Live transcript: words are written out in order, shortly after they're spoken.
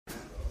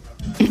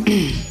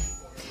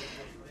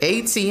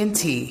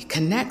AT&T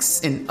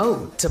connects an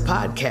ode to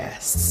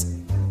podcasts.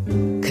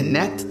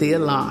 Connect the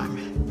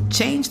alarm.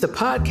 Change the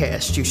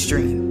podcast you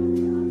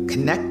stream.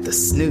 Connect the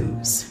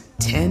snooze.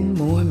 10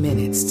 more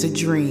minutes to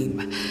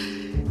dream.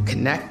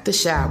 Connect the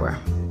shower.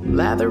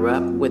 Lather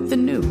up with the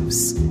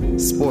news.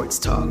 Sports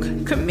talk,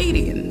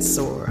 comedians,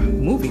 or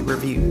movie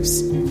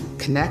reviews.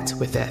 Connect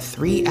with that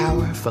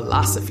 3-hour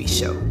philosophy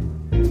show.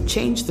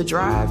 Change the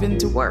drive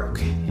into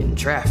work in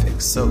traffic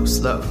so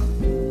slow.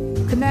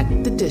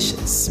 Connect the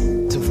dishes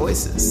to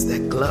voices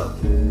that glow.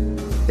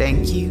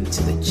 Thank you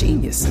to the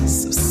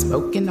geniuses of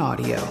spoken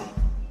audio.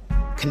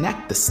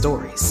 Connect the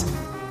stories.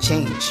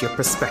 Change your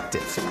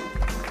perspective.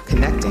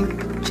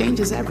 Connecting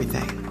changes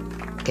everything.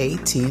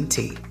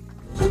 AT&T.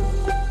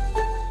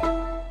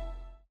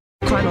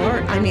 Crime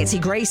Alert, I'm Nancy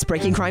Grace.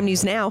 Breaking crime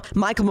news now.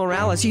 Michael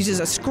Morales uses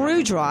a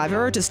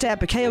screwdriver to stab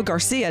Pacquiao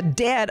Garcia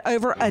dead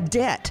over a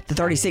debt. The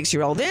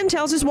 36-year-old then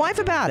tells his wife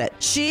about it.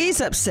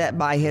 She's upset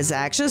by his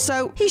actions,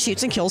 so he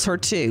shoots and kills her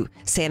too.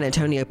 San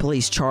Antonio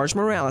police charged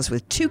Morales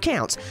with 2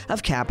 counts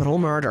of capital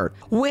murder.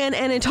 When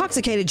an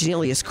intoxicated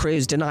Janelius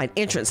Cruz denied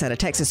entrance at a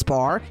Texas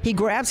bar, he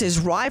grabs his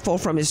rifle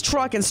from his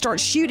truck and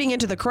starts shooting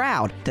into the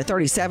crowd. The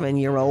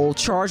 37-year-old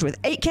charged with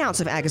 8 counts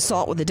of ag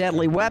assault with a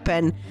deadly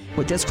weapon.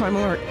 With this Crime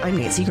Alert, I'm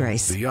Nancy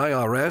Grace. The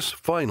IRS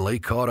finally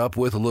caught up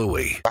with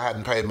Louie. I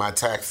hadn't paid my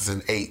taxes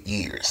in 8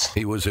 years.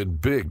 He was in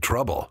big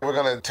trouble. We're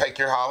going to take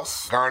your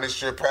house,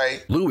 garnish your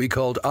pay. Louie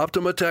called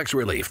Optima Tax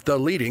Relief, the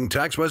leading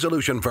tax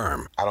resolution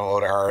firm. I don't owe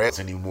the IRS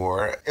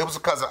anymore. It was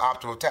because of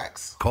Optima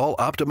Tax. Call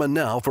Optima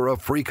now for a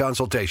free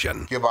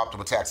consultation. Give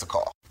Optima Tax a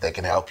call. They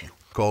can help you.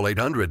 Call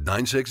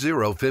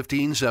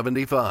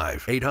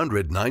 800-960-1575.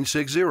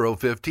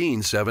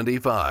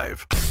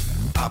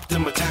 800-960-1575.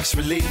 Optima Tax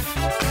Relief.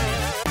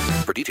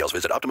 For details,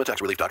 visit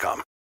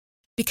OptimaTaxRelief.com.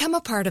 Become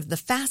a part of the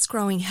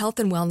fast-growing health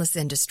and wellness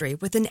industry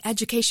with an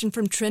education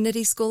from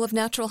Trinity School of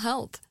Natural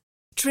Health.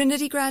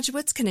 Trinity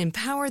graduates can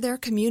empower their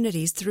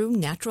communities through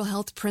natural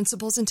health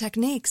principles and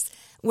techniques,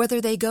 whether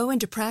they go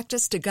into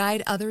practice to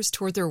guide others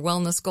toward their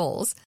wellness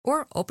goals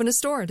or open a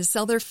store to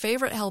sell their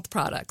favorite health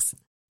products.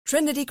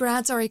 Trinity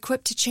grads are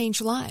equipped to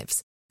change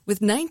lives.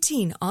 With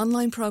 19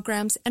 online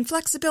programs and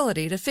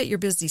flexibility to fit your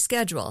busy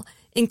schedule,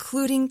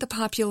 including the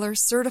popular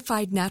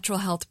Certified Natural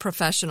Health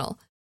Professional,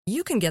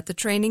 you can get the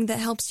training that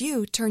helps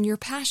you turn your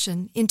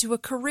passion into a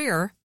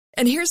career.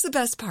 And here's the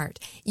best part.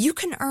 You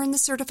can earn the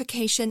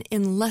certification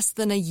in less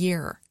than a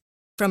year.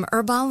 From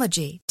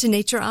herbology to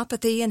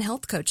naturopathy and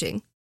health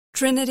coaching,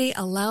 Trinity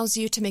allows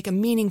you to make a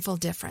meaningful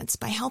difference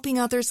by helping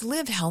others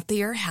live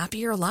healthier,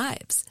 happier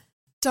lives.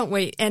 Don't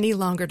wait any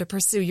longer to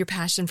pursue your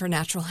passion for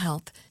natural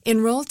health.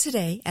 Enroll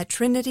today at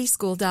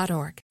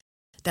trinityschool.org.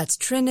 That's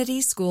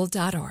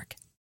trinityschool.org.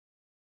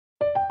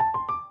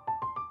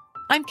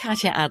 I'm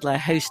Katya Adler,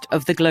 host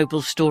of The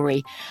Global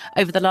Story.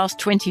 Over the last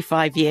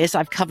 25 years,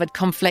 I've covered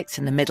conflicts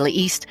in the Middle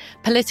East,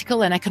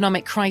 political and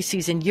economic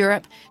crises in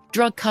Europe,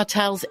 drug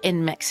cartels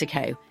in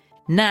Mexico.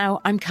 Now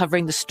I'm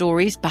covering the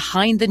stories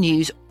behind the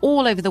news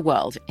all over the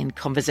world in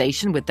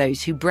conversation with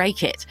those who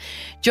break it.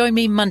 Join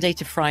me Monday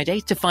to Friday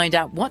to find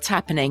out what's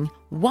happening,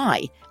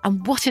 why,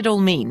 and what it all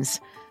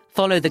means.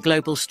 Follow The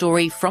Global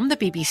Story from the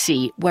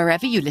BBC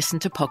wherever you listen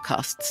to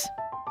podcasts.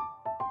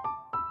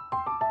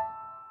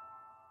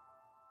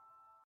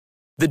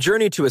 The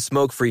journey to a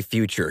smoke-free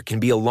future can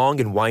be a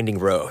long and winding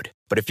road.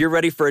 But if you're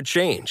ready for a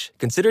change,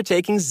 consider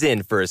taking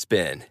Zyn for a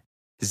spin.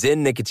 Zyn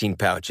nicotine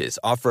pouches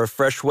offer a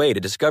fresh way to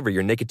discover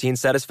your nicotine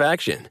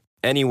satisfaction.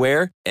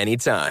 Anywhere,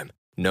 anytime.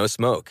 No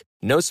smoke,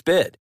 no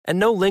spit, and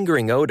no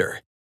lingering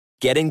odor.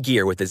 Get in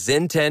gear with the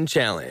Zyn 10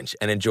 Challenge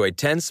and enjoy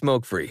 10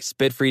 smoke-free,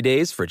 spit-free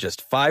days for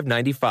just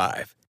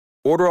 $5.95.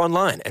 Order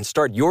online and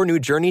start your new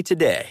journey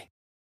today.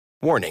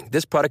 Warning,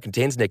 this product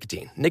contains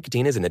nicotine.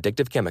 Nicotine is an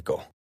addictive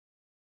chemical.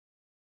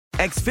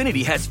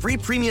 Xfinity has free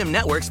premium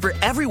networks for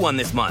everyone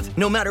this month,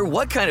 no matter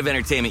what kind of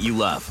entertainment you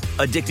love.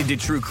 Addicted to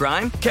true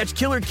crime? Catch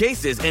killer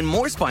cases and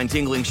more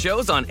spine-tingling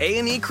shows on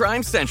A&E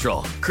Crime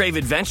Central. Crave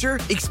adventure?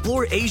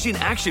 Explore Asian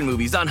action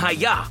movies on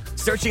Hi-YAH.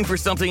 Searching for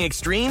something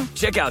extreme?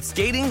 Check out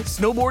skating,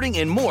 snowboarding,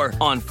 and more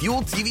on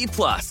Fuel TV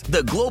Plus,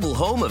 the global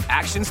home of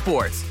action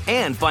sports.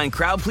 And find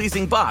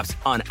crowd-pleasing bops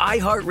on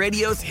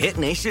iHeartRadio's Hit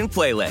Nation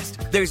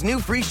playlist. There's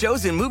new free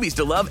shows and movies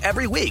to love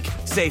every week.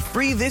 Say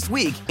free this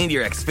week in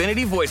your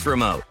Xfinity voice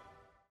remote.